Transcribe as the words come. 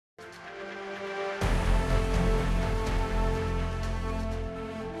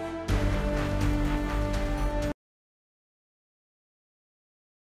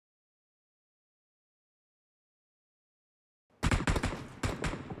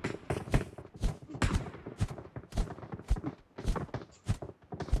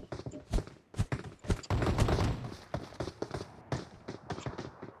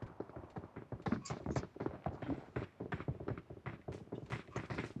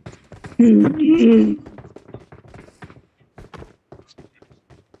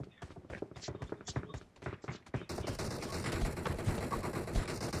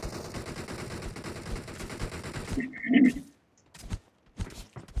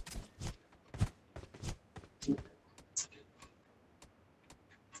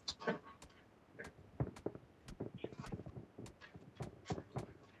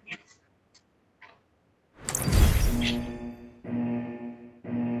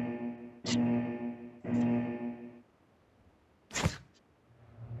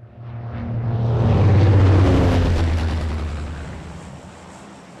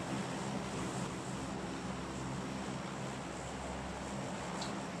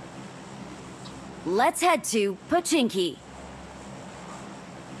Let's head to Pochinki.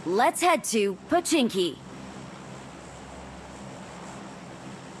 Let's head to Pochinki.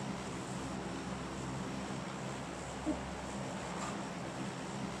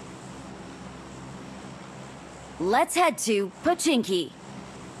 Let's head to Pochinki.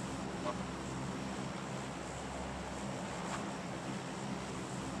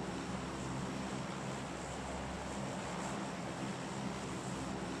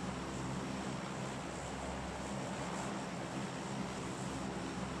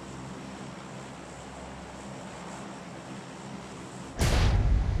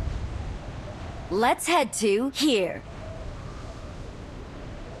 Let's head to here.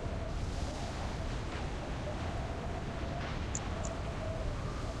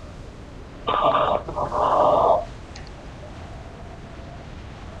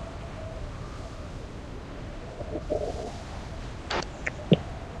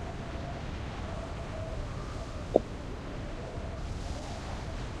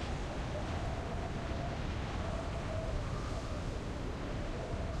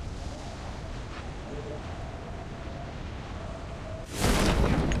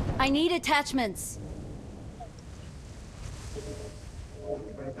 I need attachments.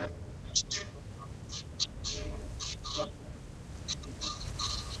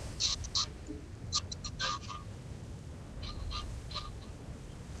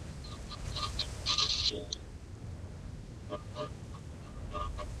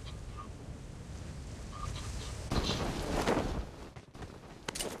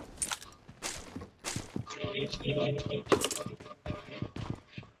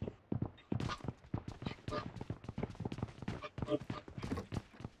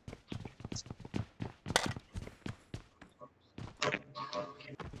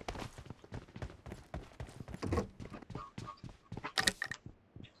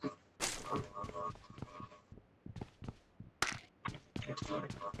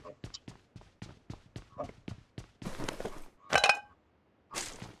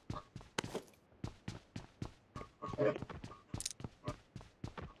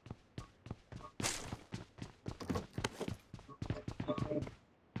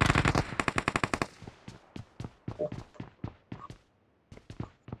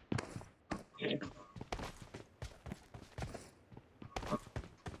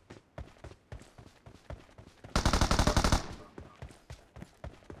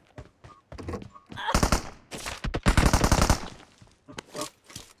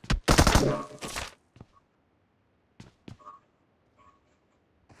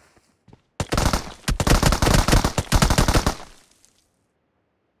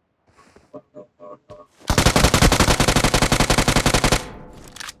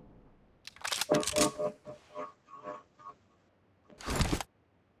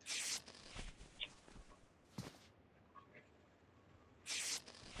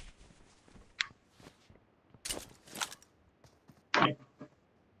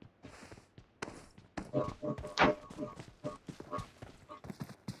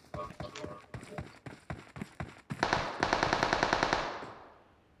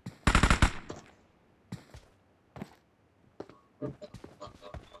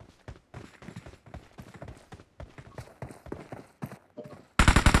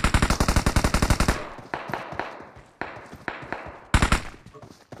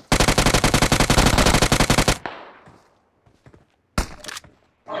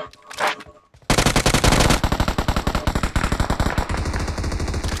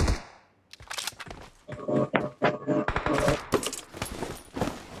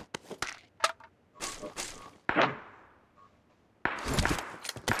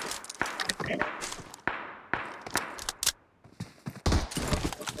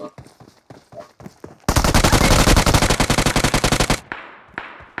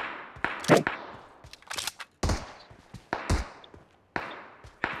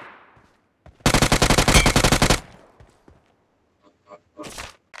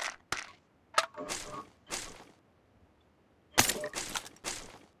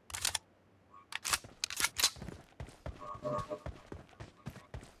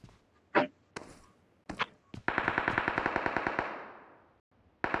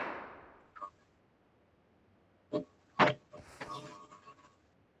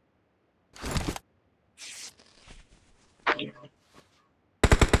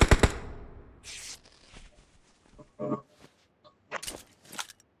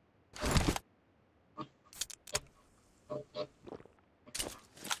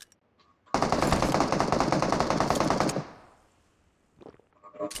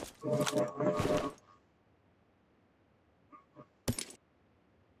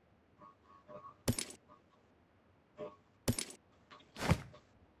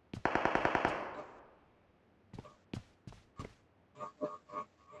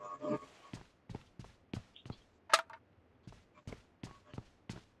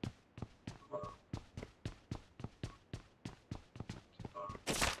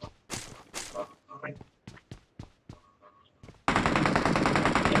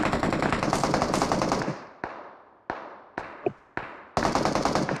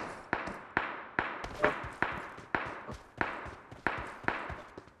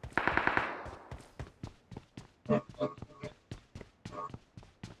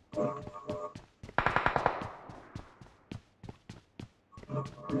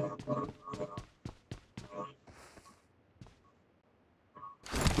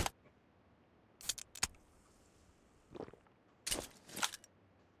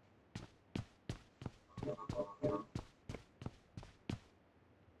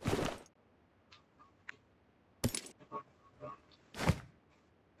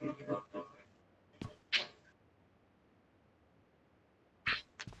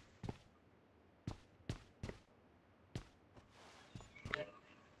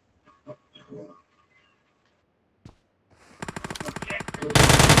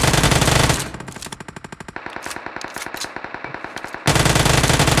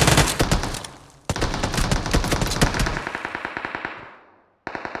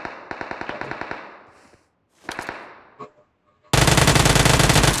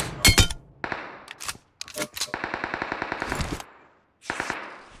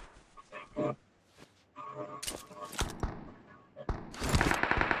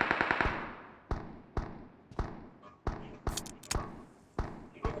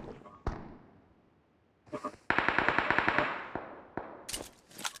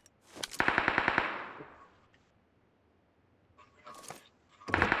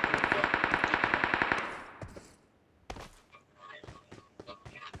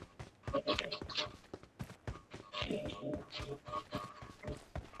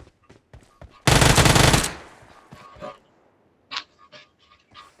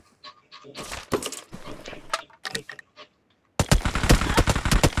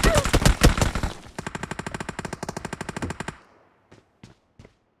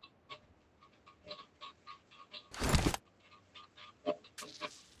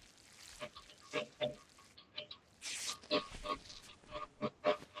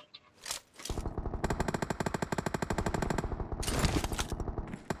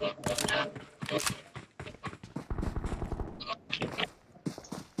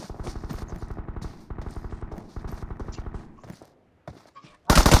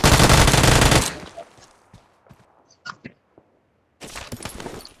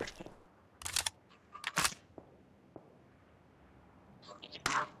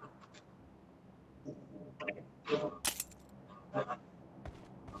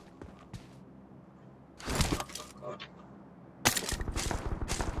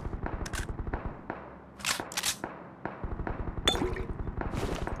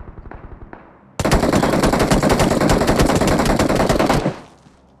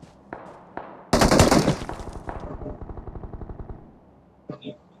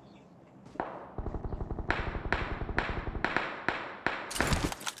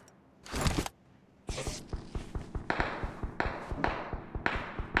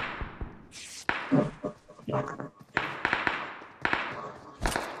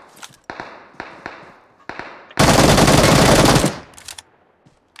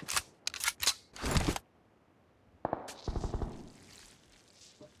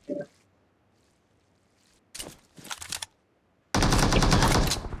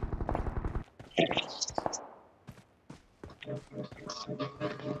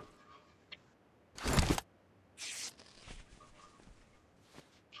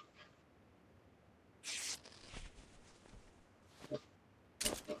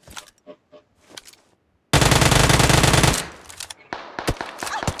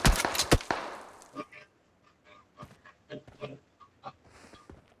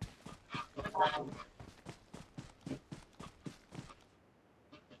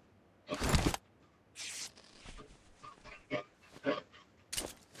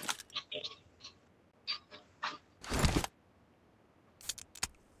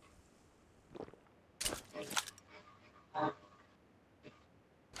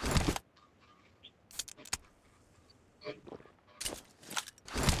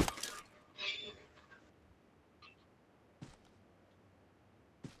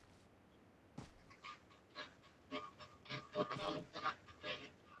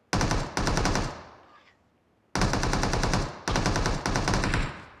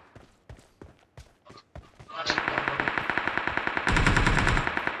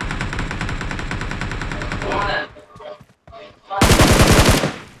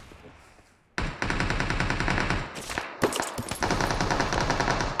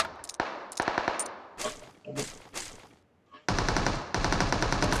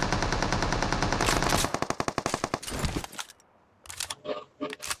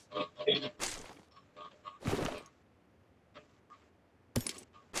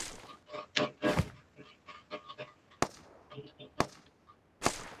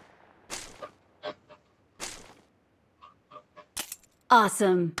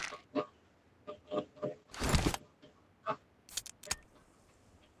 Awesome.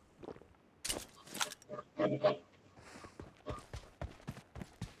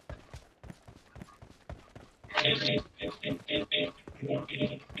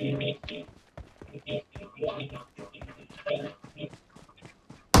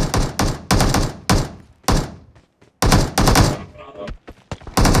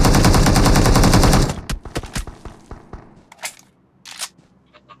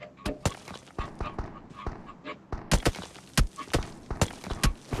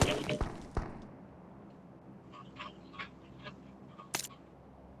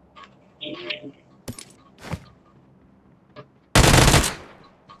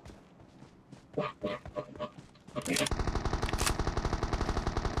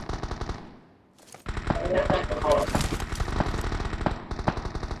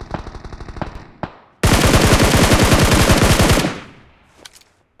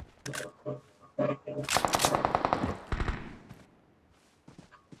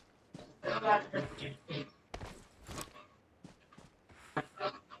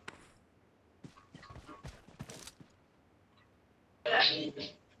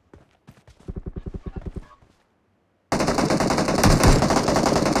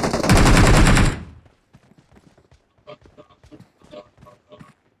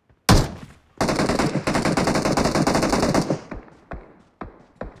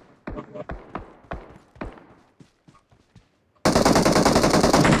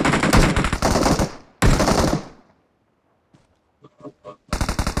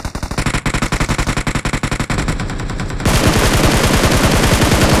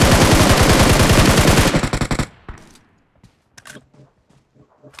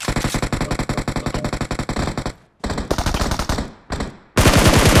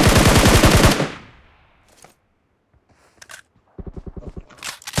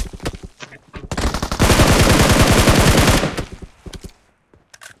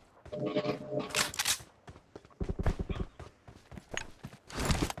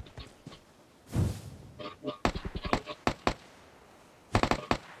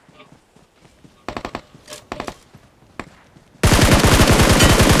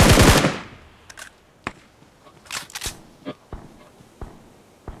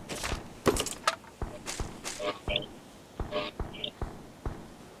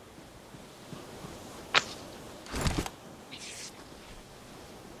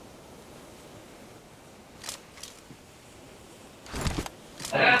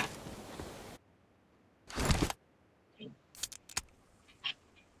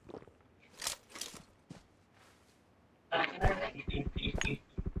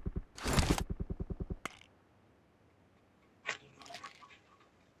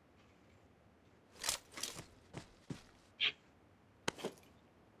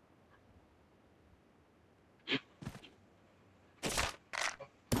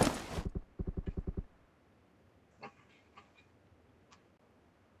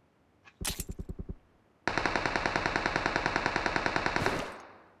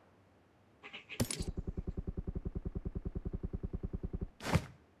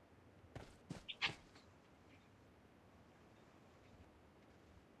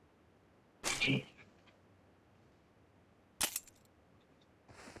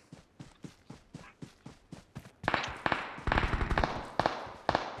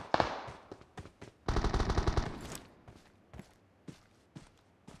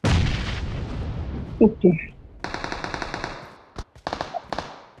 Okay.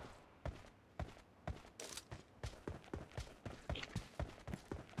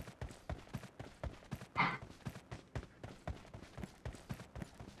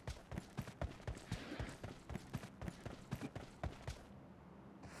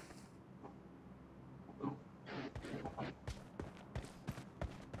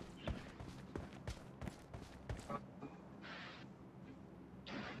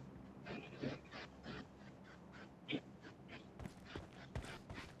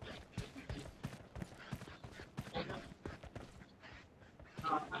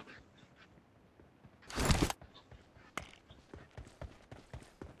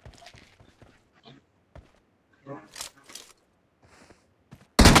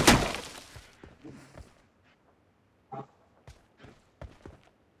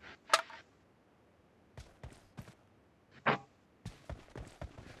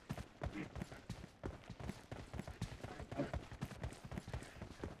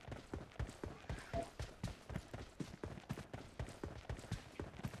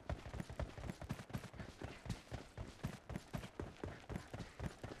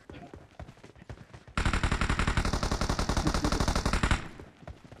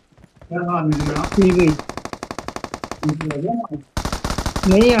 ठीक है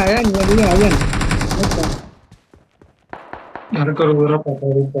नहीं आया नहीं अभी आ जाना अच्छा घर करो जरा पता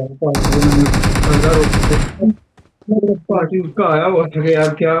है पार्टी उसका आया हुआ था कि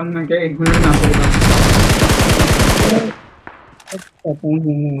यार क्या मैं क्या 1 मिनट में आपको बता फोन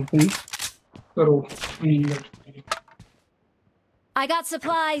नहीं करो I got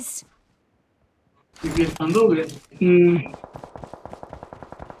supplies. GPS बंद हो गया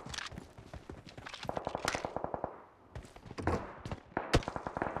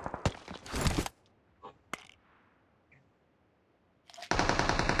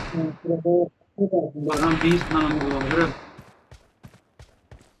बारह 20 नाम हुआ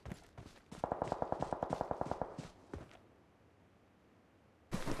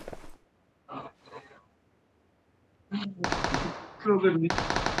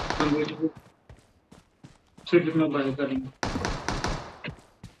सिर्फ में बाय करेंगे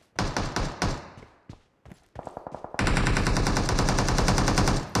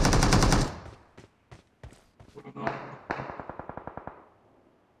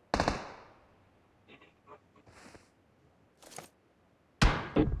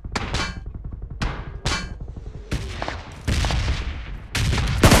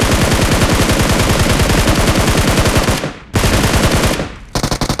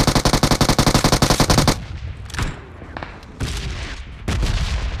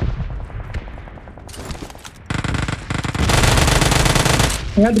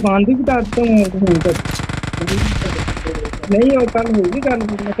मैं दुकान भी बता देता हूँ फोन कर नहीं वो कल होगी कल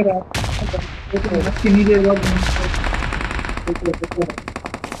मैं करा कितनी देर बाद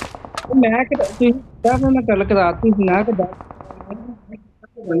मैं क्या मैं कल कराती ना कि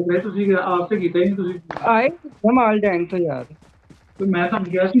ਤੁਸੀਂ ਆਪਸੇ ਕੀਤਾ ਹੀ ਨਹੀਂ ਤੁਸੀਂ ਆਏ ਜਮਾਲ ਡੈਂਗ ਤੋਂ ਯਾਰ ਤੇ ਮੈਂ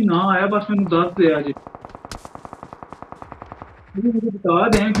ਤੁਹਾਨੂੰ ਕਿਹਾ ਸੀ ਨਾ ਆਇਆ ਬਸ ਮੈਨੂੰ ਦੱਸ ਦਿਆ ਜੀ मुझे बता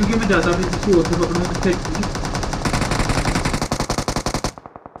दें क्योंकि मैं जाता भी किसी और से पकड़ूं उससे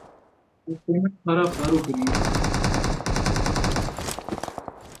पेमेंट सारा अपना रुक गई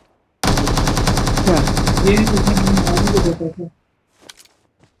ये नहीं पूछना कि मैं मालूम को देता था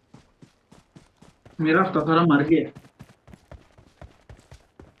मेरा हफ्ता सारा मर गया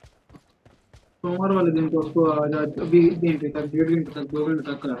सोमवार वाले दिन को उसको आज अभी घंटे तक 1.5 घंटे तक 2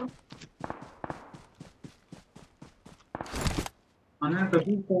 घंटे तक करा आना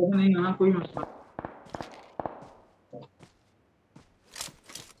कभी नहीं आना कोई मसला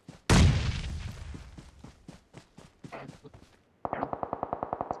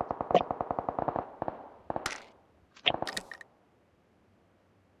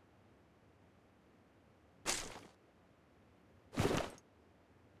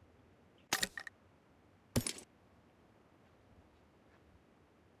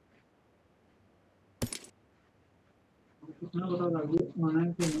कितना पता लग गया आना है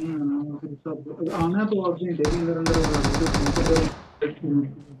कि नहीं आना फिर सब आना तो आप घंटे के अंदर अंदर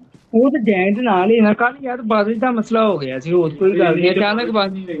ਉਹ ਤਾਂ ਜੈਂਟ ਨਾਲ ਹੀ ਨਾ ਕੱਲ ਯਾਰ ਬਾਰਿਸ਼ ਦਾ ਮਸਲਾ ਹੋ ਗਿਆ ਸੀ ਹੋਰ ਕੋਈ ਗੱਲ ਨਹੀਂ ਅਚਾਨਕ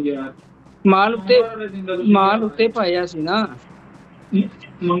ਬਾਅਦ नहीं रही यार ਮਾਲ ਉੱਤੇ ਪਾਇਆ ਸੀ ਨਾ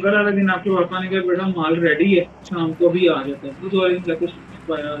मंगल वाले दिन आपके पापा ने कहा बेटा माल रेडी है शाम को भी आ जाता है बुध वाले दिन जाके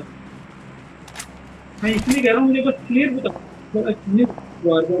पाया मैं इसलिए कह रहा हूँ मुझे बस क्लियर बता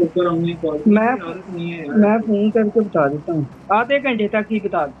बार बार ऊपर हमने कॉल आदत नहीं है यार मैं फोन करके बता देता हूँ आधे घंटे तक ही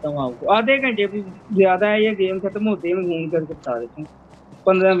बता देता हूँ आपको आधे घंटे भी ज्यादा है ये गेम खत्म होते ही मैं फोन करके बता देता हूँ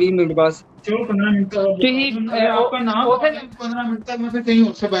 15-20 मिनट बाद चलो 15 मिनट का आपका नाम 15 मिनट तक मैं फिर कहीं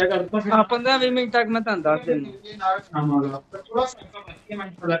और से बाय कर दूंगा हाँ 15-20 मिनट तक मैं ਤੁਹਾਨੂੰ ਦੱਸ ਦਿੰਦਾ नाम आ गया थोड़ा सा मैं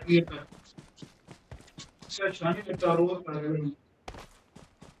थोड़ा क्लियर कर अच्छा नहीं करता रोज कर रहे हैं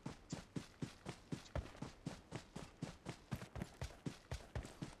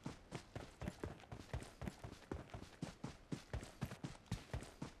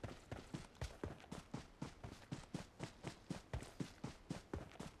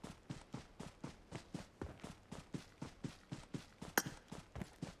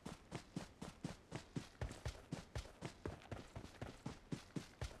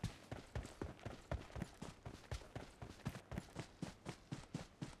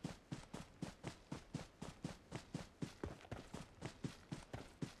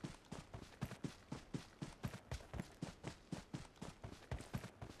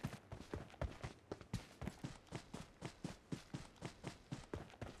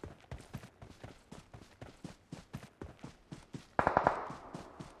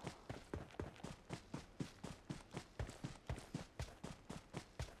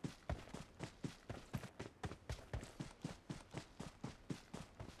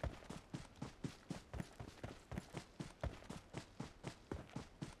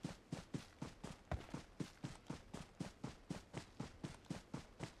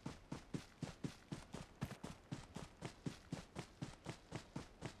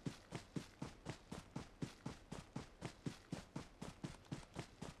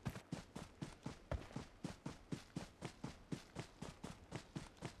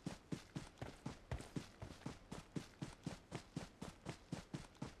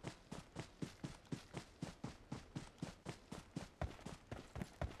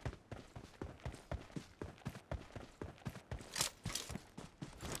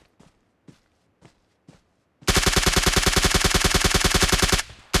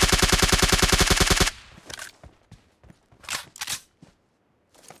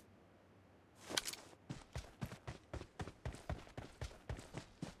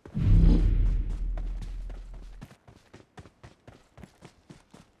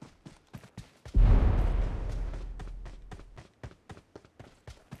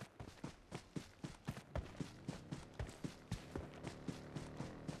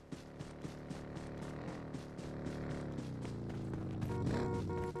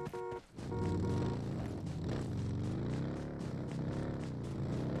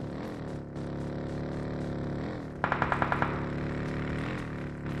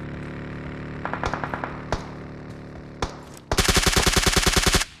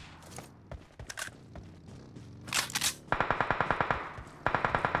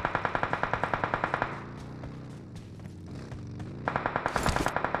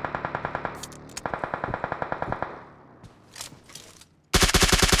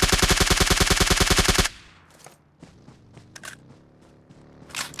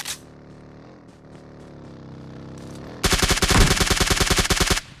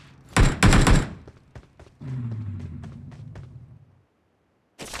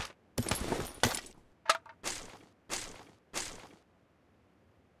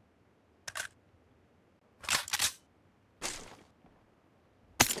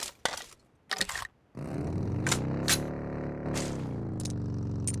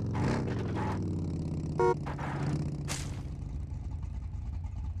you